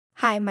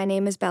Hi, my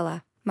name is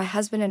Bella. My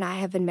husband and I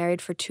have been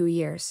married for 2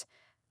 years.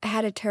 I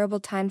had a terrible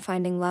time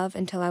finding love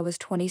until I was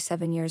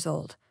 27 years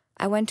old.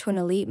 I went to an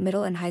elite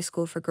middle and high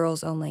school for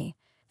girls only,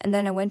 and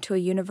then I went to a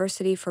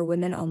university for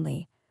women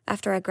only.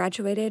 After I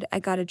graduated, I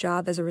got a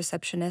job as a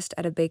receptionist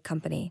at a big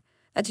company.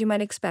 As you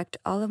might expect,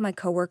 all of my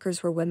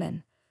coworkers were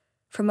women.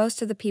 For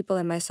most of the people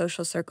in my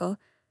social circle,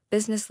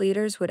 business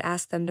leaders would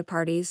ask them to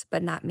parties,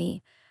 but not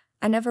me.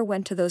 I never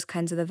went to those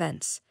kinds of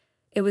events.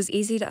 It was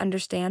easy to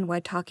understand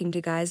why talking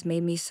to guys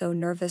made me so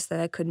nervous that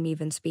I couldn't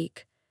even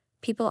speak.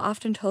 People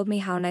often told me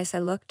how nice I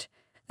looked,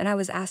 and I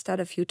was asked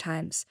out a few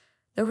times.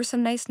 There were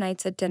some nice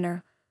nights at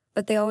dinner,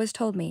 but they always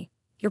told me,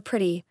 "You're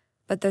pretty,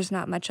 but there's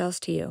not much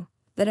else to you."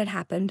 Then it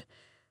happened.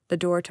 The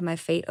door to my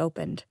fate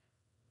opened.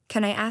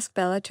 "Can I ask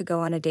Bella to go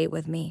on a date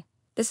with me?"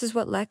 This is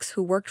what Lex,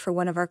 who worked for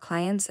one of our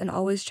clients and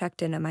always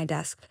checked in at my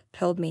desk,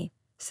 told me,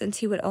 since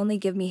he would only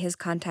give me his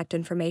contact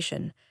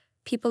information.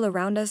 People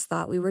around us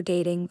thought we were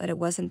dating, but it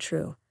wasn't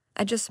true.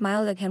 I just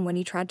smiled at him when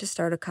he tried to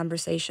start a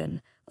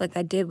conversation, like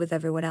I did with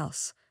everyone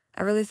else.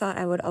 I really thought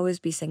I would always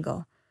be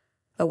single.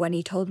 But when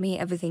he told me,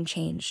 everything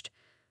changed.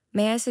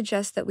 "May I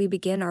suggest that we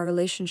begin our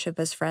relationship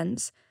as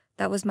friends?"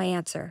 That was my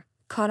answer.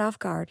 Caught off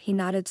guard, he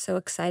nodded so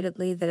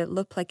excitedly that it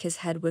looked like his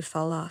head would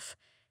fall off.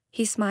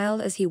 He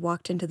smiled as he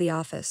walked into the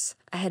office.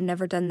 I had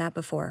never done that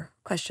before.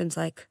 Questions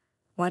like,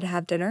 "Want to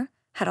have dinner?"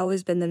 had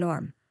always been the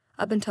norm.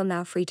 Up until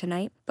now, free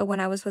tonight, but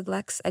when I was with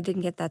Lex, I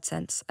didn't get that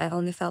sense. I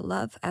only felt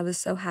love. I was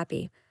so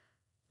happy.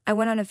 I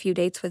went on a few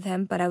dates with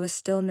him, but I was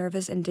still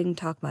nervous and didn't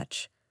talk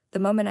much. The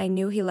moment I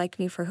knew he liked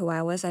me for who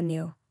I was, I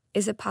knew.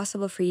 "Is it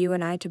possible for you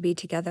and I to be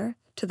together?"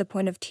 To the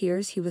point of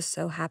tears, he was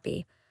so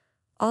happy.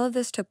 All of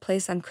this took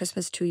place on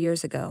Christmas 2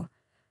 years ago.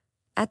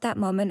 At that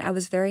moment, I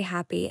was very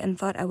happy and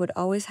thought I would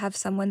always have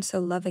someone so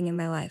loving in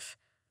my life.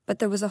 But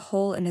there was a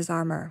hole in his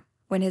armor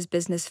when his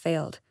business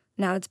failed.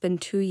 Now it's been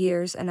 2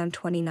 years and I'm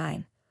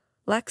 29.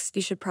 "Lex,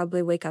 you should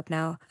probably wake up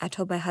now," I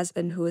told my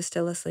husband, who was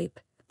still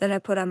asleep. Then I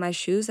put on my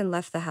shoes and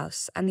left the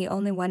house. I'm the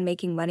only one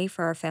making money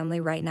for our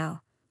family right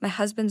now. My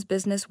husband's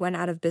business went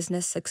out of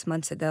business 6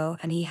 months ago,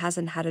 and he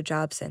hasn't had a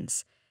job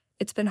since.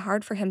 It's been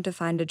hard for him to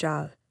find a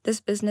job. This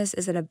business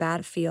is in a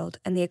bad field,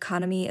 and the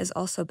economy is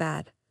also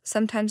bad.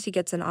 Sometimes he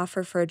gets an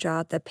offer for a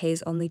job that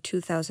pays only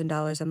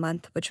 $2,000 a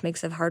month, which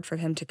makes it hard for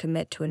him to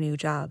commit to a new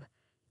job.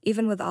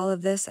 Even with all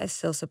of this, I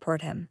still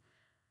support him.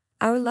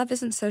 Our love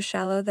isn't so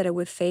shallow that it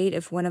would fade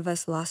if one of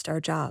us lost our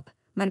job.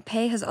 My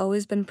pay has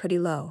always been pretty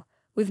low.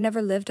 We've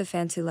never lived a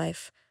fancy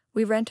life.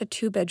 We rent a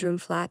 2-bedroom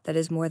flat that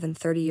is more than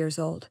 30 years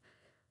old.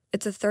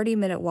 It's a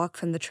 30-minute walk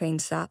from the train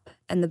stop,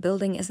 and the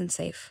building isn't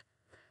safe.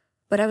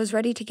 But I was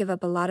ready to give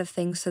up a lot of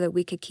things so that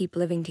we could keep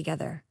living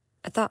together.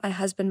 I thought my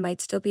husband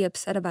might still be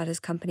upset about his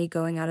company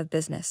going out of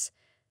business.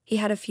 He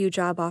had a few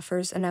job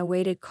offers, and I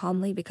waited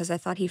calmly because I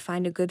thought he'd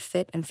find a good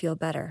fit and feel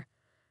better.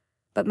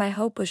 But my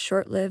hope was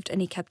short-lived,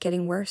 and he kept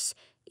getting worse,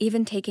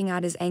 even taking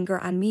out his anger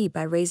on me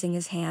by raising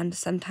his hand,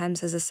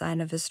 sometimes as a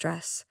sign of his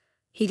stress.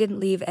 He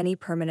didn't leave any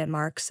permanent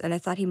marks, and I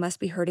thought he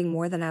must be hurting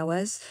more than I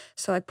was,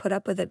 so I put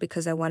up with it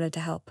because I wanted to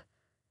help.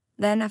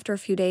 Then, after a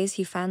few days,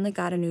 he finally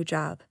got a new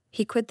job.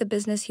 He quit the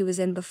business he was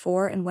in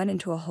before and went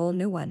into a whole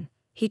new one.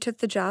 He took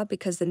the job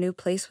because the new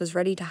place was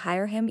ready to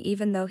hire him,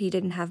 even though he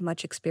didn't have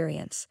much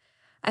experience.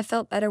 I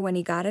felt better when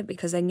he got it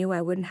because I knew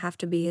I wouldn't have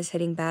to be his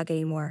hitting bag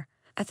anymore.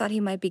 I thought he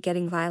might be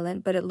getting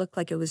violent, but it looked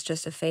like it was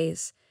just a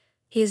phase.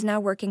 He is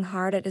now working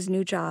hard at his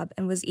new job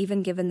and was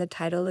even given the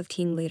title of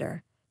team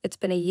leader. It's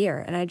been a year,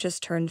 and I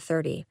just turned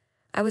 30.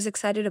 I was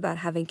excited about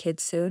having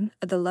kids soon,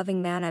 but the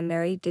loving man I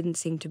married didn't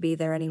seem to be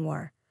there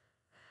anymore.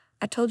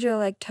 "I told you I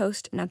like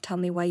toast, now tell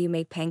me why you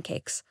make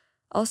pancakes.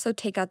 Also,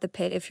 take out the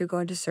pit if you're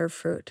going to serve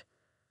fruit."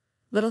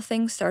 Little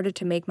things started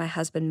to make my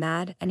husband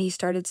mad, and he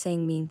started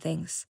saying mean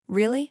things.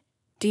 "Really?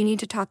 Do you need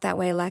to talk that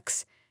way,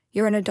 Lex?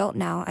 You're an adult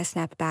now," I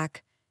snapped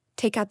back.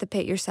 "Take out the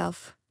pit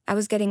yourself." I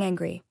was getting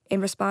angry. In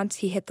response,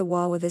 he hit the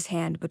wall with his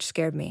hand, which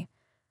scared me.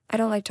 I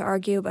don't like to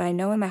argue, but I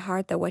know in my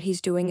heart that what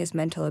he's doing is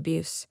mental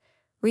abuse.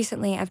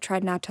 Recently, I've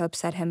tried not to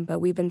upset him, but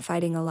we've been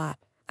fighting a lot.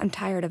 I'm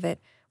tired of it.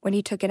 When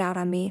he took it out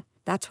on me,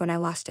 that's when I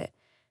lost it.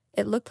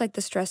 It looked like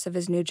the stress of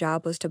his new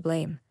job was to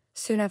blame.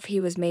 Soon after, he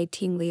was made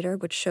team leader,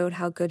 which showed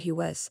how good he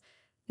was.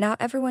 Now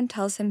everyone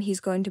tells him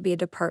he's going to be a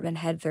department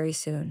head very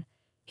soon.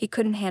 He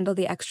couldn't handle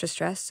the extra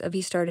stress, so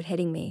he started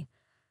hitting me.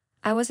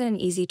 I wasn't an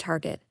easy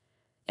target.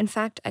 In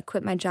fact, I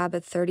quit my job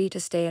at 30 to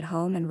stay at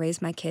home and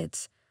raise my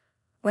kids.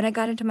 When I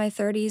got into my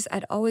 30s,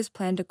 I'd always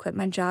planned to quit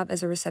my job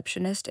as a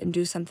receptionist and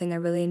do something I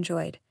really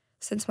enjoyed.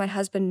 Since my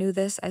husband knew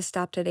this, I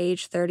stopped at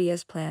age 30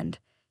 as planned.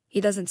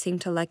 He doesn't seem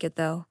to like it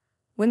though.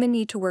 Women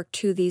need to work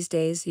too these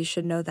days, you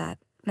should know that.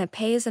 My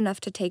pay is enough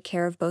to take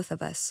care of both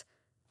of us.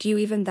 Do you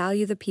even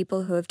value the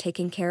people who have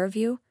taken care of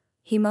you?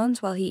 He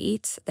moans while he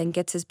eats, then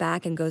gets his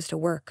bag and goes to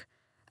work.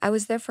 I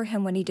was there for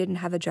him when he didn't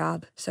have a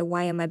job, so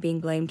why am I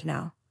being blamed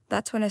now?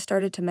 That's when I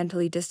started to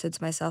mentally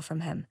distance myself from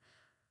him.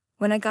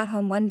 When I got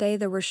home one day,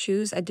 there were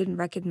shoes I didn't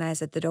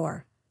recognize at the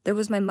door. There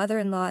was my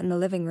mother-in-law in the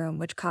living room,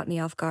 which caught me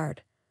off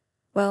guard.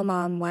 "Well,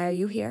 Mom, why are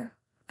you here?"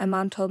 My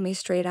mom told me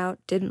straight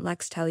out, "Didn't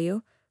Lex tell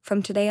you?"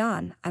 From today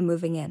on, I'm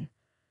moving in.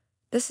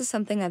 This is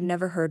something I've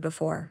never heard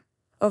before.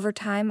 Over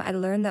time, I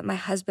learned that my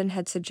husband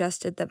had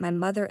suggested that my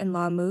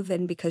mother-in-law move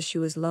in because she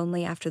was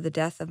lonely after the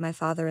death of my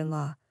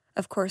father-in-law.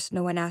 Of course,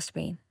 no one asked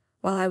me.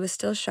 While I was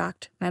still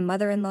shocked, my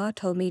mother-in-law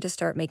told me to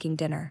start making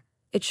dinner.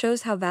 It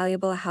shows how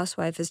valuable a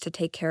housewife is to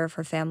take care of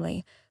her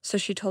family, so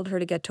she told her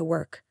to get to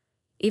work.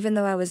 Even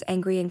though I was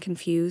angry and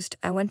confused,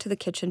 I went to the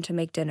kitchen to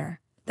make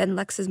dinner. Then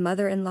Lex's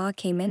mother-in-law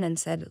came in and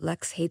said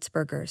Lex hates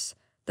burgers.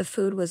 The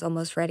food was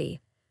almost ready.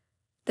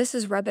 "This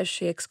is rubbish,"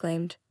 she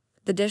exclaimed.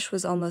 The dish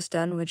was almost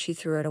done when she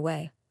threw it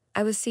away.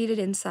 I was seated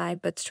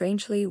inside, but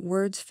strangely,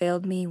 words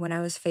failed me when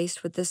I was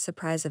faced with this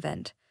surprise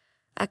event.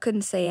 I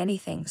couldn't say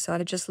anything, so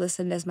I just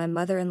listened as my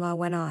mother-in-law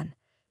went on.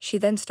 She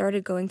then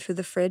started going through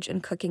the fridge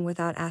and cooking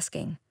without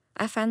asking.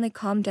 I finally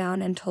calmed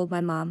down and told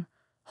my mom,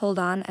 "Hold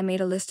on, I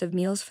made a list of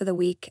meals for the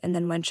week and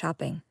then went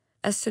shopping."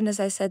 As soon as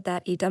I said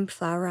that, he dumped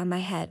flour on my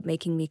head,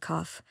 making me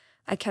cough.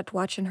 I kept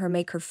watching her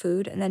make her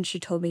food, and then she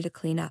told me to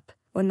clean up.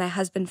 When my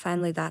husband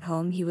finally got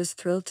home, he was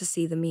thrilled to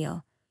see the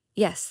meal.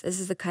 "Yes, this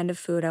is the kind of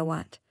food I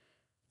want.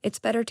 It's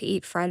better to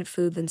eat fried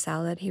food than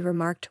salad," he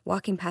remarked,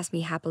 walking past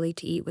me happily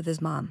to eat with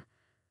his mom.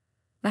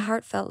 My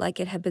heart felt like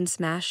it had been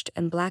smashed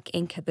and black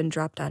ink had been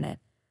dropped on it.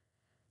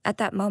 At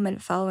that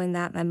moment following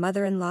that, my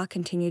mother-in-law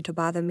continued to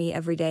bother me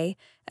every day,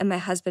 and my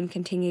husband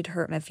continued to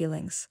hurt my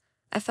feelings.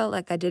 I felt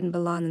like I didn't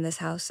belong in this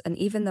house, and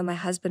even though my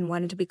husband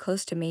wanted to be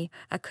close to me,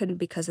 I couldn't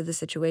because of the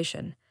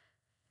situation.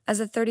 As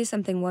a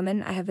 30-something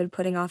woman, I have been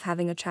putting off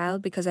having a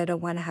child because I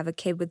don't want to have a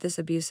kid with this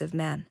abusive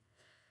man.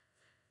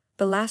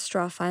 The last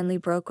straw finally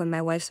broke when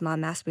my wife's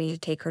mom asked me to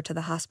take her to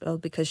the hospital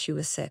because she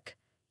was sick.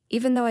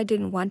 Even though I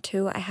didn't want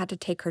to, I had to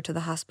take her to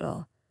the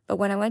hospital. But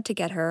when I went to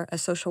get her, a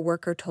social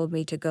worker told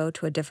me to go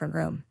to a different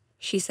room.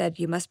 She said,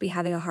 "You must be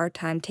having a hard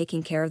time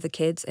taking care of the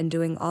kids and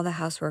doing all the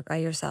housework by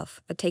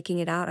yourself, but taking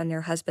it out on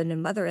your husband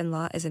and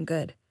mother-in-law isn't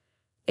good."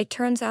 It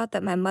turns out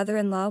that my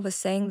mother-in-law was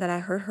saying that I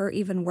hurt her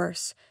even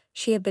worse.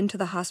 She had been to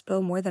the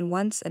hospital more than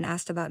once and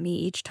asked about me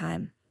each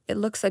time. It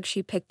looks like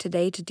she picked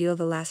today to deal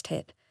the last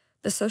hit.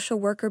 The social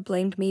worker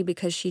blamed me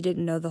because she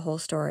didn't know the whole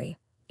story.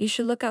 "You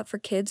should look out for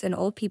kids and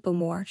old people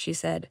more," she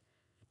said.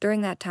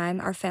 During that time,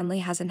 our family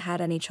hasn't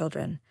had any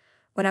children.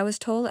 When I was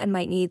told I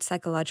might need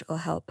psychological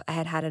help, I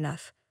had had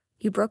enough.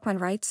 "You broke my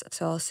rights,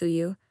 so I'll sue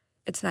you.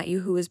 It's not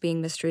you who is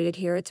being mistreated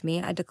here, it's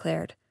me," I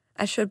declared.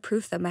 I showed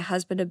proof that my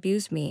husband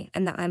abused me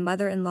and that my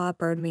mother-in-law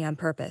burned me on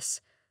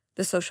purpose.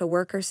 The social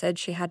worker said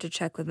she had to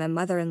check with my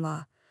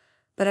mother-in-law,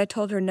 but I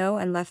told her no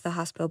and left the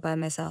hospital by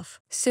myself.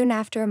 Soon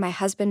after, my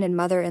husband and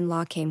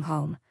mother-in-law came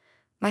home.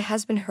 My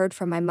husband heard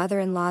from my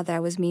mother-in-law that I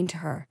was mean to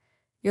her.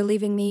 "You're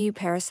leaving me, you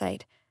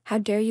parasite. How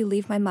dare you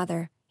leave my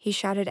mother?" he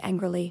shouted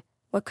angrily.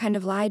 "What kind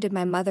of lie did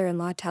my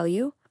mother-in-law tell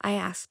you?" I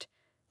asked.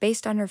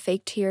 Based on her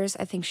fake tears,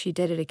 I think she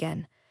did it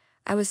again.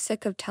 I was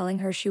sick of telling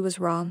her she was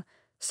wrong,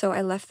 so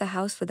I left the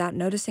house without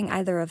noticing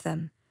either of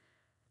them.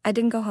 I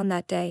didn't go home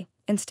that day.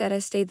 Instead, I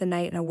stayed the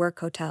night in a work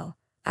hotel.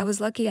 I was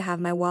lucky to have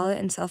my wallet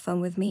and cell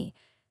phone with me,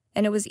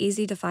 and it was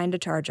easy to find a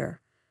charger.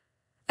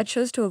 I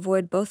chose to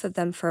avoid both of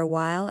them for a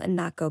while and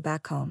not go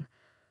back home.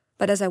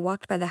 But as I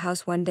walked by the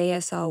house one day, I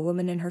saw a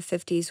woman in her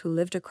 50s who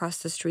lived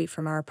across the street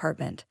from our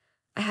apartment.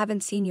 "I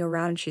haven't seen you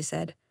around," she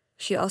said.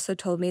 She also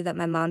told me that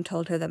my mom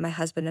told her that my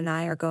husband and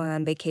I are going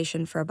on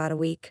vacation for about a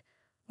week.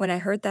 When I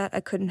heard that,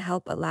 I couldn't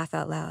help but laugh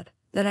out loud.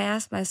 Then I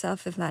asked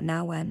myself, if not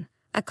now, when?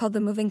 I called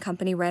the moving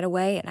company right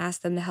away and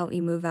asked them to help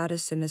me move out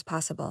as soon as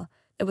possible.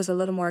 It was a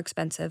little more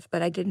expensive,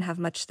 but I didn't have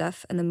much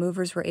stuff, and the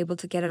movers were able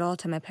to get it all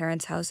to my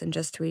parents' house in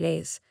just 3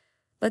 days.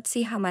 Let's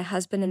see how my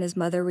husband and his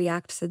mother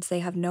react, since they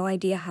have no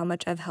idea how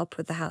much I've helped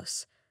with the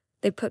house.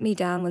 They put me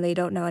down when they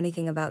don't know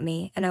anything about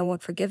me, and I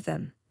won't forgive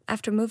them.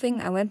 After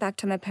moving, I went back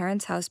to my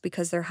parents' house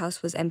because their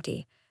house was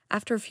empty.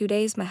 After a few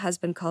days, my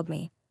husband called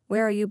me.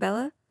 "Where are you,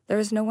 Bella? There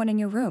is no one in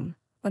your room."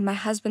 When my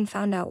husband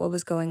found out what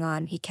was going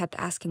on, he kept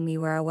asking me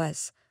where I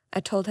was. I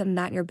told him,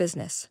 "Not your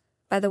business.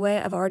 By the way,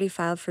 I've already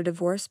filed for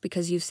divorce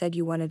because you said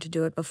you wanted to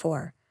do it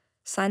before.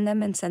 Sign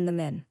them and send them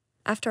in."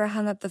 After I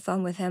hung up the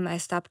phone with him, I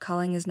stopped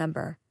calling his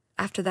number.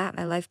 After that,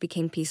 my life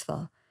became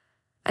peaceful.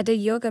 I did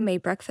yoga,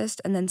 made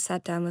breakfast, and then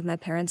sat down with my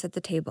parents at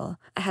the table.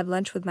 I had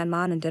lunch with my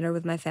mom and dinner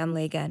with my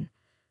family again.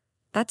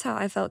 That's how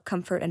I felt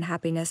comfort and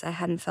happiness I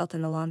hadn't felt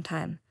in a long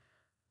time.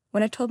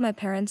 When I told my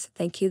parents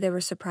thank you, they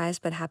were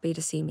surprised but happy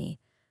to see me.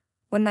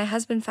 When my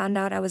husband found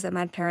out I was at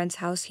my parents'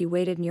 house, he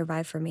waited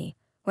nearby for me.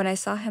 When I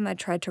saw him, I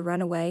tried to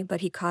run away,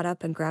 but he caught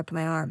up and grabbed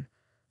my arm.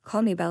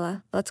 "Call me,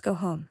 Bella. Let's go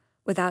home.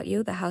 Without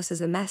you, the house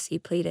is a mess," he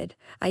pleaded.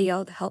 I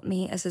yelled, "Help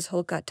me," as his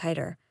hold got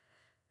tighter.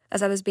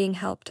 As I was being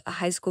helped, a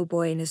high school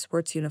boy in his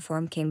sports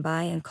uniform came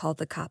by and called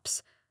the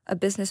cops. A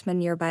businessman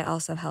nearby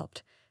also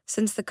helped.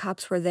 Since the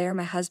cops were there,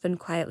 my husband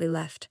quietly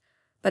left.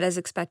 But as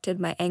expected,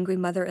 my angry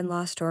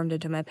mother-in-law stormed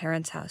into my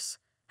parents' house.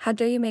 "How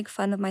dare you make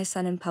fun of my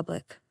son in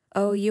public?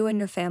 Oh, you and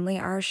your family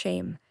are a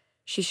shame,"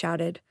 she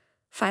shouted.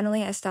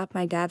 Finally, I stopped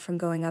my dad from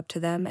going up to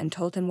them and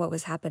told him what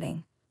was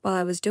happening. While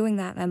I was doing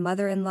that, my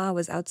mother-in-law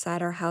was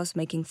outside our house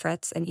making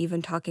threats and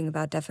even talking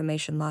about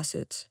defamation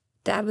lawsuits.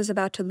 Dad was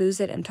about to lose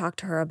it and talk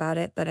to her about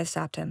it, but I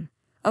stopped him.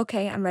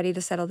 Okay, I'm ready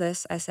to settle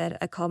this, I said.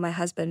 I called my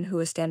husband, who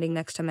was standing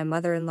next to my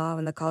mother-in-law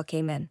when the call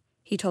came in.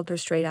 He told her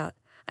straight out,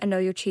 I know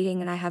you're cheating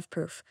and I have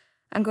proof.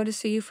 I'm going to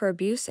sue you for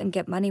abuse and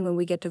get money when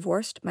we get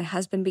divorced. My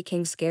husband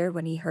became scared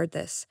when he heard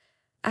this.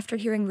 After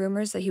hearing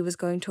rumors that he was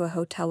going to a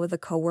hotel with a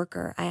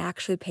coworker, I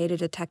actually paid a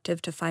detective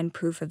to find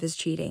proof of his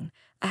cheating.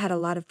 I had a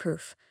lot of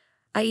proof.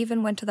 I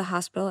even went to the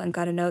hospital and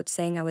got a note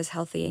saying I was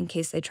healthy in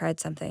case they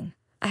tried something.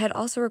 I had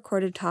also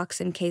recorded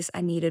talks in case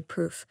I needed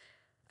proof.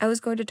 I was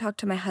going to talk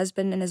to my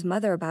husband and his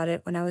mother about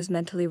it when I was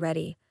mentally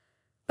ready.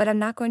 But I'm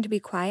not going to be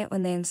quiet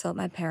when they insult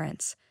my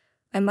parents.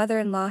 My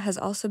mother-in-law has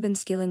also been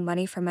stealing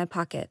money from my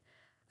pocket.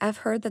 I've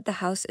heard that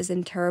the house is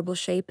in terrible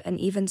shape and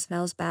even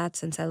smells bad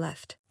since I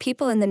left.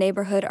 People in the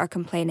neighborhood are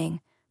complaining.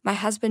 My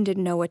husband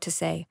didn't know what to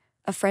say.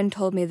 A friend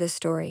told me this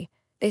story.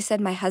 They said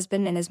my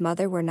husband and his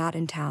mother were not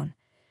in town.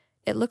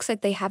 It looks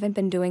like they haven't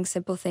been doing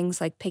simple things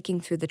like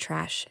picking through the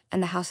trash,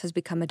 and the house has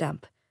become a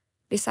dump.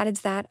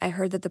 Besides that, I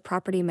heard that the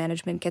property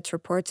management gets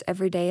reports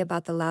every day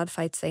about the loud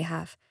fights they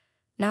have.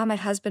 Now my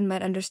husband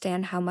might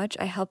understand how much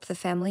I helped the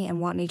family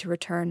and want me to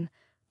return,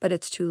 but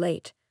it's too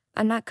late.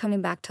 I'm not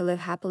coming back to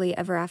live happily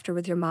ever after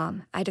with your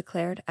mom, I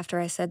declared. After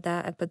I said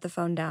that, I put the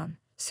phone down.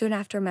 Soon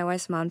after, my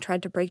wife's mom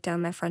tried to break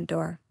down my front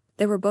door.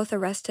 They were both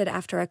arrested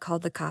after I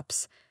called the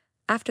cops.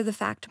 After the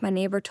fact, my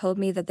neighbor told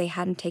me that they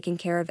hadn't taken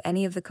care of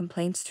any of the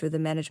complaints through the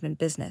management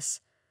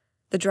business.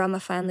 The drama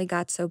finally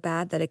got so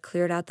bad that it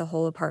cleared out the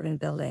whole apartment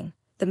building.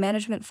 The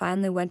management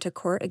finally went to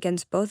court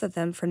against both of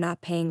them for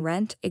not paying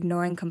rent,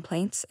 ignoring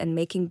complaints, and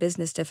making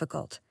business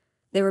difficult.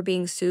 They were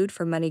being sued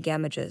for money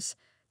damages.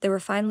 They were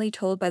finally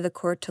told by the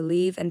court to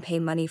leave and pay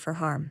money for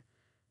harm.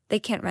 They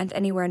can't rent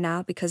anywhere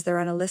now because they're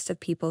on a list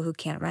of people who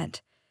can't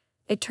rent.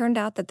 It turned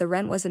out that the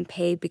rent wasn't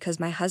paid because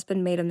my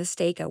husband made a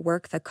mistake at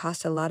work that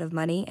cost a lot of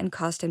money and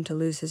caused him to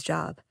lose his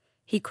job.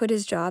 He quit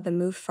his job and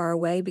moved far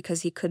away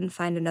because he couldn't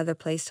find another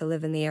place to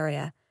live in the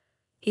area.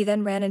 He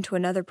then ran into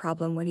another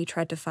problem when he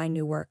tried to find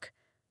new work.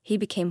 He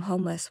became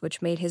homeless,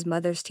 which made his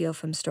mother steal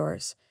from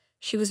stores.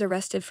 She was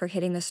arrested for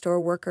hitting a store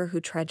worker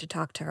who tried to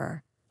talk to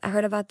her. I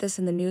heard about this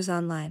in the news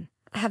online.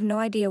 I have no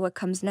idea what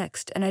comes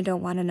next, and I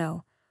don't want to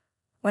know.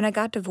 When I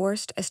got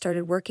divorced, I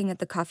started working at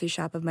the coffee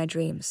shop of my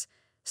dreams.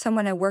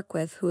 Someone I work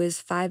with who is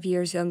 5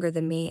 years younger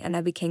than me, and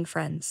I became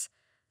friends.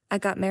 I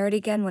got married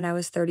again when I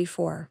was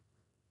 34.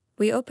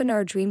 We opened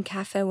our dream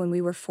cafe when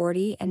we were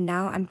 40, and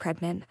now I'm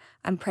pregnant.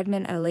 I'm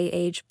pregnant at a late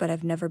age, but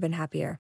I've never been happier.